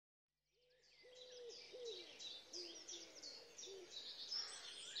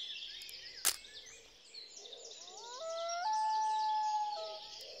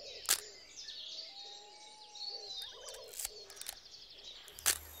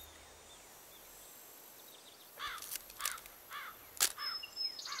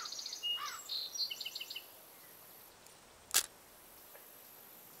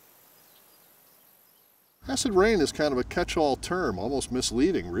Acid rain is kind of a catch-all term, almost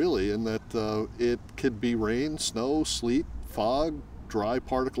misleading really, in that it could be rain, snow, sleet, fog, dry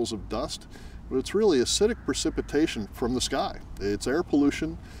particles of dust, but it's really acidic precipitation from the sky. It's air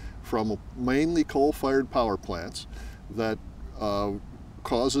pollution from mainly coal-fired power plants that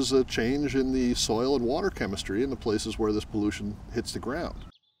causes a change in the soil and water chemistry in the places where this pollution hits the ground.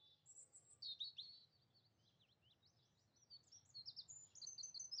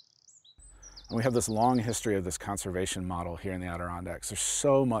 And we have this long history of this conservation model here in the Adirondacks. There's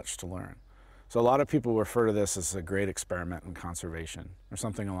so much to learn. So a lot of people refer to this as a great experiment in conservation or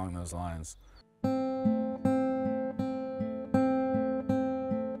something along those lines.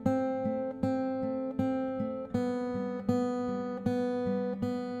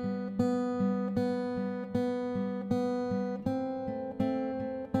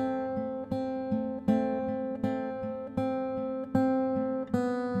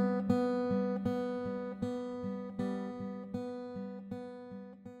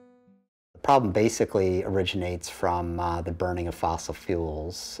 The problem basically originates from the burning of fossil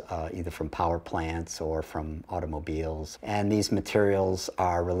fuels, either from power plants or from automobiles. And these materials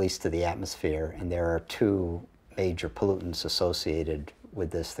are released to the atmosphere, and there are two major pollutants associated with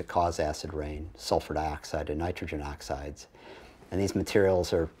this that cause acid rain: sulfur dioxide and nitrogen oxides. And these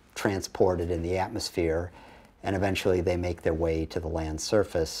materials are transported in the atmosphere, and eventually they make their way to the land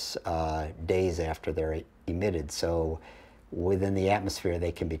surface days after they're emitted. So within the atmosphere,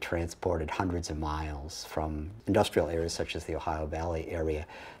 they can be transported hundreds of miles from industrial areas such as the Ohio Valley area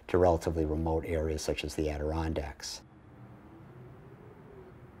to relatively remote areas such as the Adirondacks.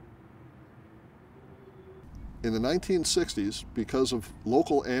 In the 1960s, because of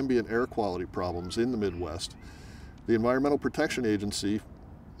local ambient air quality problems in the Midwest, the Environmental Protection Agency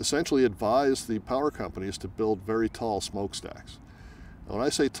essentially advised the power companies to build very tall smokestacks. Now, when I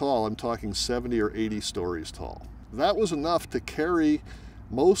say tall, I'm talking 70 or 80 stories tall. That was enough to carry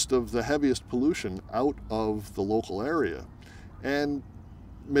most of the heaviest pollution out of the local area. And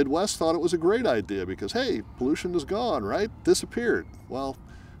Midwest thought it was a great idea because, hey, pollution is gone, right? Disappeared. Well,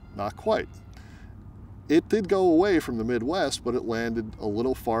 not quite. It did go away from the Midwest, but it landed a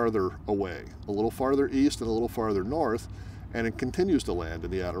little farther away, a little farther east and a little farther north, and it continues to land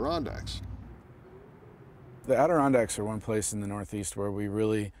in the Adirondacks. The Adirondacks are one place in the Northeast where we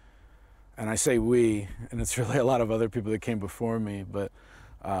really, and I say we, and it's really a lot of other people that came before me, but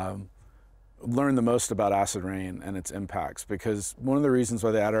learned the most about acid rain and its impacts, because one of the reasons why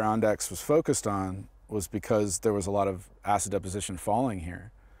the Adirondacks was focused on was because there was a lot of acid deposition falling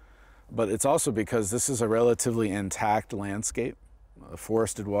here. But it's also because this is a relatively intact landscape,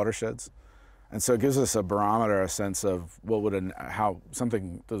 forested watersheds. And so it gives us a barometer, a sense of what would, how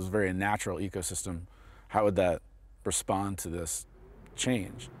something that was a very natural ecosystem, how would that respond to this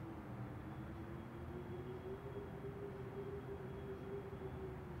change?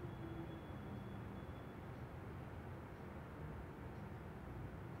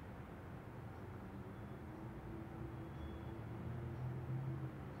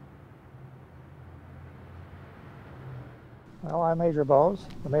 Well, I'm Major Bowes.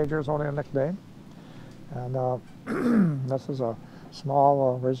 The Major is only a nickname. And this is a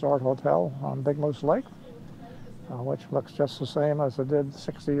small resort hotel on Big Moose Lake, which looks just the same as it did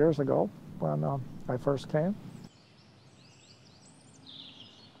 60 years ago when I first came.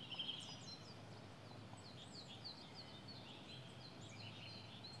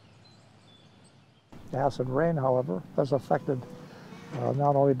 The acid rain, however, has affected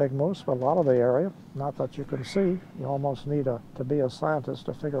not only Big Moose, but a lot of the area. Not that you can see. You almost need to be a scientist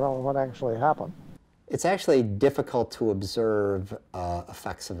to figure out what actually happened. It's actually difficult to observe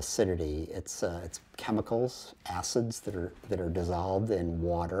effects of acidity. It's chemicals, acids that are dissolved in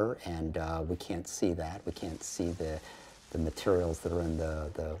water, and we can't see that. We can't see the materials that are in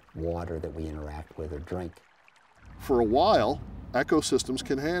the water that we interact with or drink. For a while, ecosystems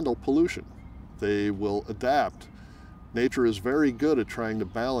can handle pollution. They will adapt. Nature is very good at trying to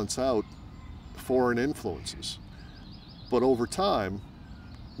balance out foreign influences. But over time,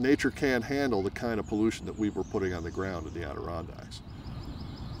 nature can't handle the kind of pollution that we were putting on the ground in the Adirondacks.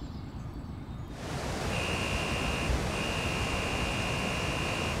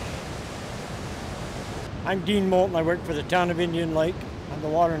 I'm Dean Moulton. I work for the town of Indian Lake. I'm the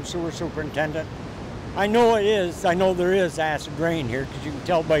water and sewer superintendent. I know there is acid rain here, because you can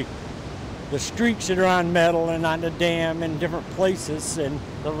tell by the streaks that are on metal and on the dam in different places and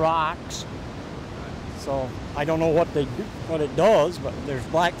the rocks. So I don't know what it does, but there's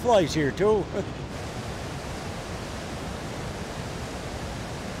black flies here too.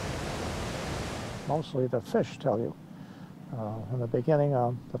 Mostly the fish tell you. In the beginning,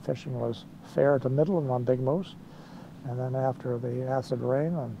 the fishing was fair to middle on big moose, and then after the acid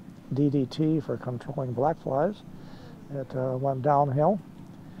rain and DDT for controlling black flies, it went downhill.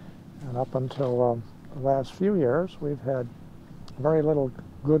 And up until the last few years, we've had very little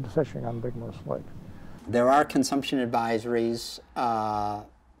good fishing on Big Moose Lake. There are consumption advisories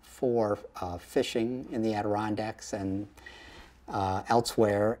for fishing in the Adirondacks and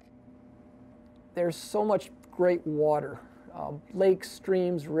elsewhere. There's so much great water. Lakes,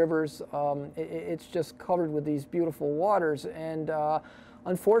 streams, rivers, it's just covered with these beautiful waters, and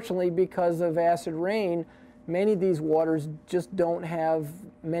unfortunately, because of acid rain, many of these waters just don't have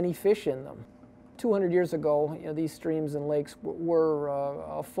many fish in them. 200 years ago, these streams and lakes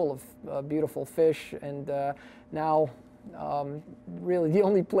were full of beautiful fish, and now really the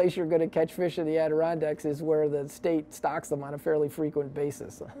only place you're going to catch fish in the Adirondacks is where the state stocks them on a fairly frequent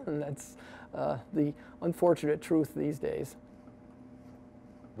basis, and that's the unfortunate truth these days.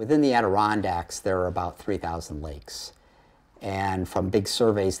 Within the Adirondacks, there are about 3,000 lakes. And from big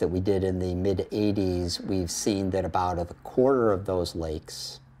surveys that we did in the mid-'80s, we've seen that about a quarter of those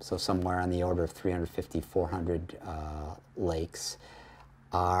lakes, so somewhere on the order of 350, 400 lakes,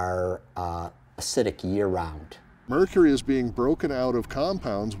 are acidic year-round. Mercury is being broken out of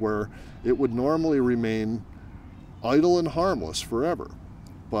compounds where it would normally remain idle and harmless forever.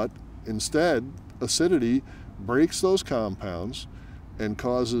 But instead, acidity breaks those compounds and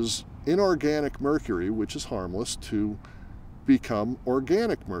causes inorganic mercury, which is harmless, to become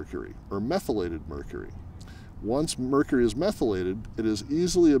organic mercury or methylated mercury. Once mercury is methylated, it is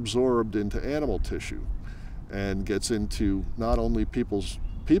easily absorbed into animal tissue and gets into not only people's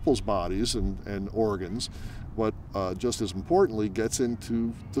bodies and organs, but just as importantly, gets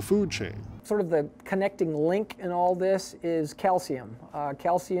into the food chain. Sort of the connecting link in all this is calcium.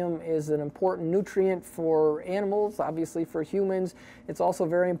 Calcium is an important nutrient for animals, obviously for humans. It's also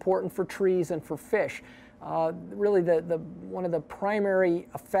very important for trees and for fish. Really, one of the primary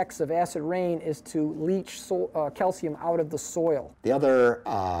effects of acid rain is to leach calcium out of the soil. The other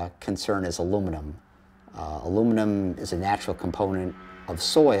concern is aluminum. Aluminum is a natural component of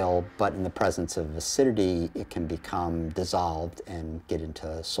soil, but in the presence of acidity, it can become dissolved and get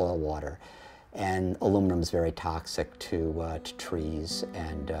into soil water. And aluminum is very toxic to trees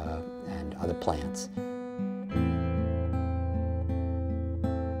and other plants.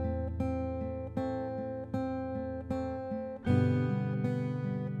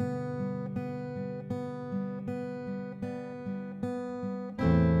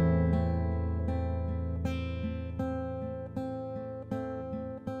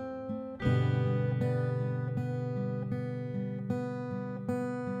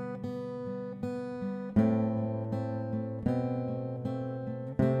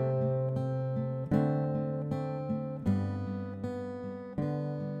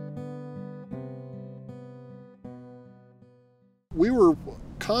 We were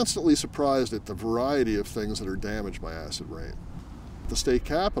constantly surprised at the variety of things that are damaged by acid rain. The state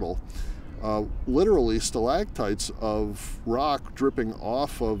capitol, literally stalactites of rock dripping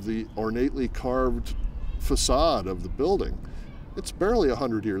off of the ornately carved facade of the building. It's barely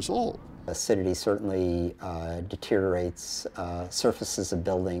 100 years old. Acidity certainly deteriorates surfaces of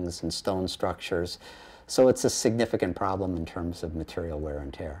buildings and stone structures, so it's a significant problem in terms of material wear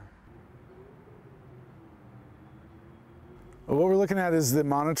and tear. What we're looking at is the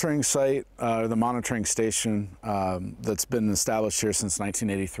monitoring site, the monitoring station that's been established here since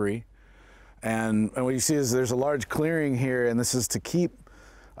 1983. And what you see is there's a large clearing here, and this is to keep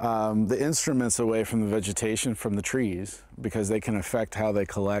the instruments away from the vegetation, from the trees, because they can affect how they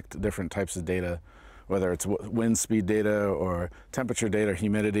collect different types of data, whether it's wind speed data or temperature data,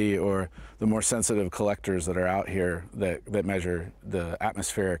 humidity, or the more sensitive collectors that are out here that measure the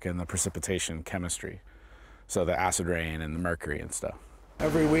atmospheric and the precipitation chemistry. So the acid rain and the mercury and stuff.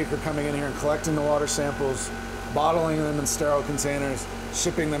 Every week we're coming in here and collecting the water samples, bottling them in sterile containers,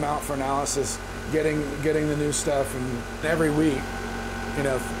 shipping them out for analysis, getting the new stuff, and every week,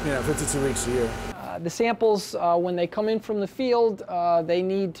 52 weeks a year. The samples, when they come in from the field, they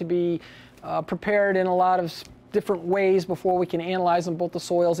need to be prepared in a lot of different ways before we can analyze them, both the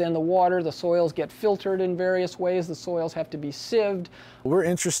soils and the water. The soils get filtered in various ways. The soils have to be sieved. We're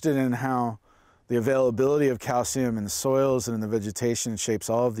interested in how the availability of calcium in the soils and in the vegetation shapes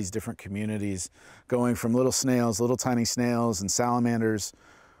all of these different communities, going from little snails, little tiny snails and salamanders,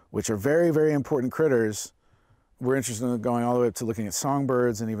 which are very, very important critters. We're interested in going all the way up to looking at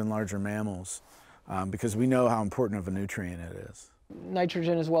songbirds and even larger mammals, because we know how important of a nutrient it is.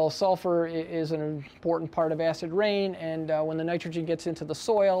 Nitrogen as well as sulfur is an important part of acid rain, and when the nitrogen gets into the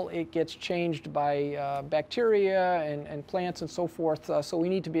soil, it gets changed by bacteria and plants and so forth. So we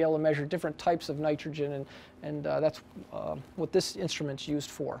need to be able to measure different types of nitrogen, and that's what this instrument's used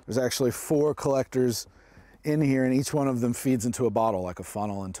for. There's actually 4 collectors in here, and each one of them feeds into a bottle, like a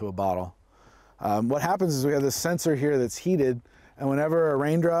funnel into a bottle. What happens is we have this sensor here that's heated, and whenever a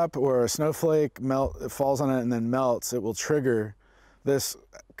raindrop or a snowflake falls on it and then melts, it will trigger this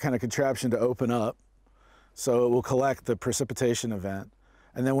kind of contraption to open up, so it will collect the precipitation event,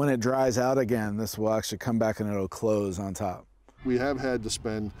 and then when it dries out again, this will actually come back and it'll close on top. We have had to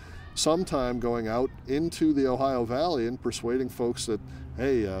spend some time going out into the Ohio Valley and persuading folks that,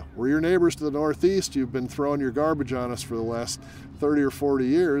 hey, we're your neighbors to the northeast, you've been throwing your garbage on us for the last 30 or 40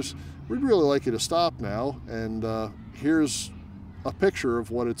 years, we'd really like you to stop now, and here's a picture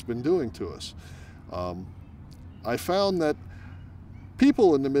of what it's been doing to us. I found that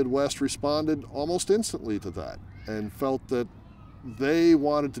people in the Midwest responded almost instantly to that and felt that they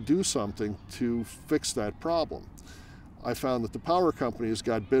wanted to do something to fix that problem. I found that the power companies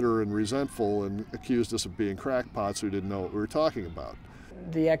got bitter and resentful and accused us of being crackpots who didn't know what we were talking about.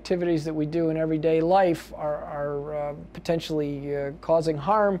 The activities that we do in everyday life are potentially causing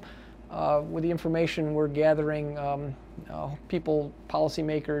harm. With the information we're gathering, people,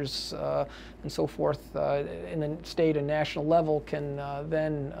 policymakers, and so forth in the state and national level can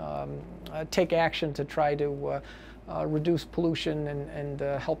then take action to try to reduce pollution and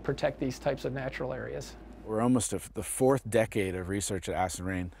help protect these types of natural areas. We're almost the 4th decade of research at acid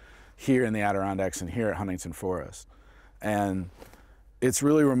rain here in the Adirondacks and here at Huntington Forest. And it's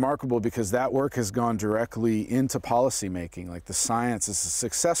really remarkable because that work has gone directly into policy making. Like the science is a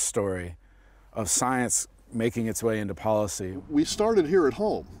success story of science making its way into policy. We started here at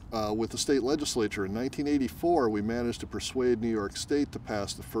home with the state legislature. In 1984, we managed to persuade New York State to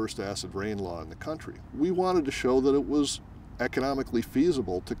pass the first acid rain law in the country. We wanted to show that it was economically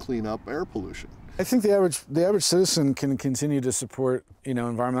feasible to clean up air pollution. I think the average citizen can continue to support,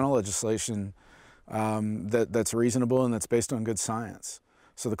 environmental legislation that's reasonable and that's based on good science.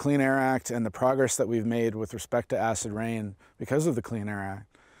 So the Clean Air Act and the progress that we've made with respect to acid rain because of the Clean Air Act,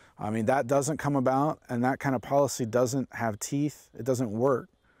 that doesn't come about, and that kind of policy doesn't have teeth. It doesn't work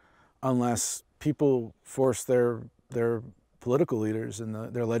unless people force their political leaders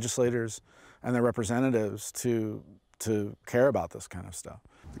and their legislators and their representatives to care about this kind of stuff.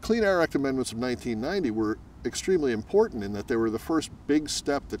 The Clean Air Act amendments of 1990 were extremely important in that they were the first big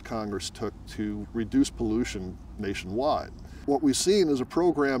step that Congress took to reduce pollution nationwide. What we've seen is a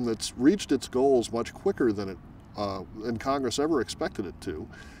program that's reached its goals much quicker than Congress ever expected it to,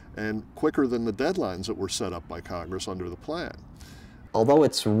 and quicker than the deadlines that were set up by Congress under the plan. Although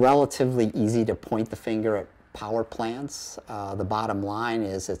it's relatively easy to point the finger at power plants, the bottom line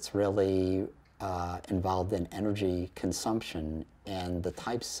is it's really involved in energy consumption and the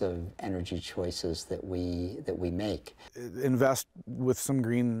types of energy choices that we make. Invest with some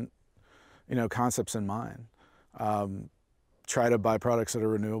green, concepts in mind. Try to buy products that are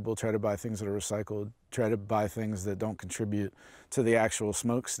renewable, try to buy things that are recycled, try to buy things that don't contribute to the actual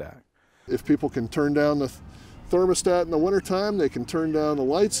smokestack. If people can turn down the thermostat in the wintertime, they can turn down the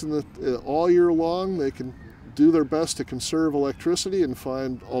lights all year long, they can do their best to conserve electricity and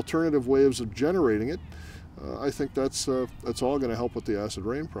find alternative ways of generating it, I think that's all going to help with the acid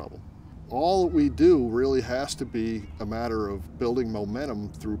rain problem. All that we do really has to be a matter of building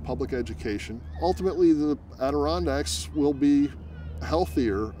momentum through public education. Ultimately, the Adirondacks will be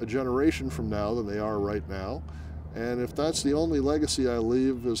healthier a generation from now than they are right now. And if that's the only legacy I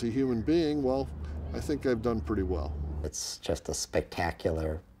leave as a human being, well, I think I've done pretty well. It's just a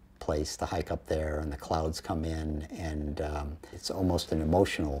spectacular place to hike up there, and the clouds come in, and it's almost an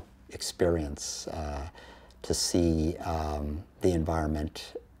emotional experience to see the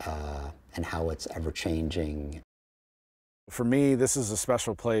environment and how it's ever-changing. For me, this is a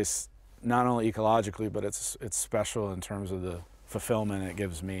special place, not only ecologically, but it's special in terms of the fulfillment it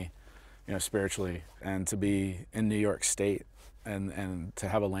gives me, spiritually, and to be in New York State and to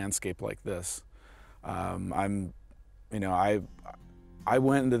have a landscape like this. I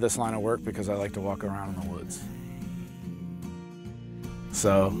went into this line of work because I like to walk around in the woods.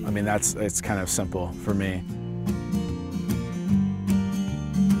 So, it's kind of simple for me.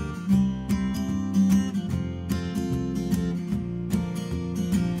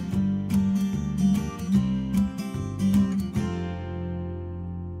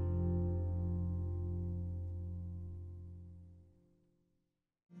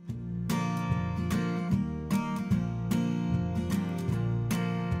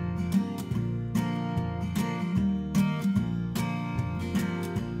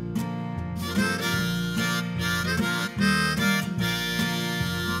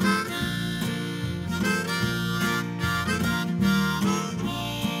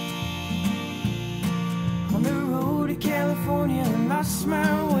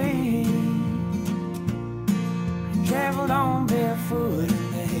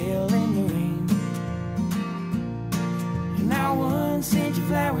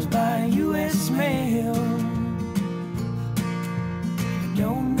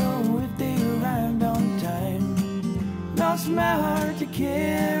 lost my heart to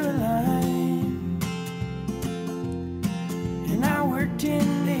Caroline, and I worked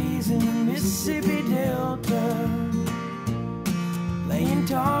 10 days in the Mississippi Delta, laying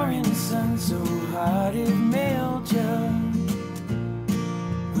tar in the sun so hot it melt ya.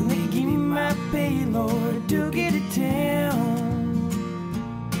 When they give me my pay, Lord, do get it down.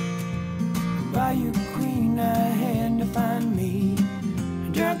 By you, Queen, I had to find me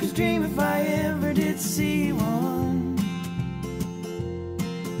a drunkard's dream if I ever did see one.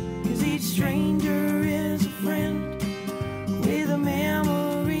 'Cause each stranger is a friend with a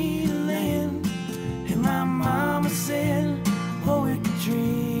memory to lend. And my mama said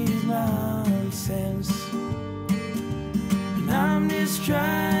poetry is nonsense, and I'm just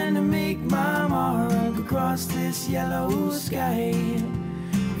trying to make my mark across this yellow sky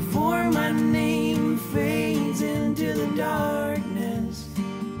before my name fades into the dark.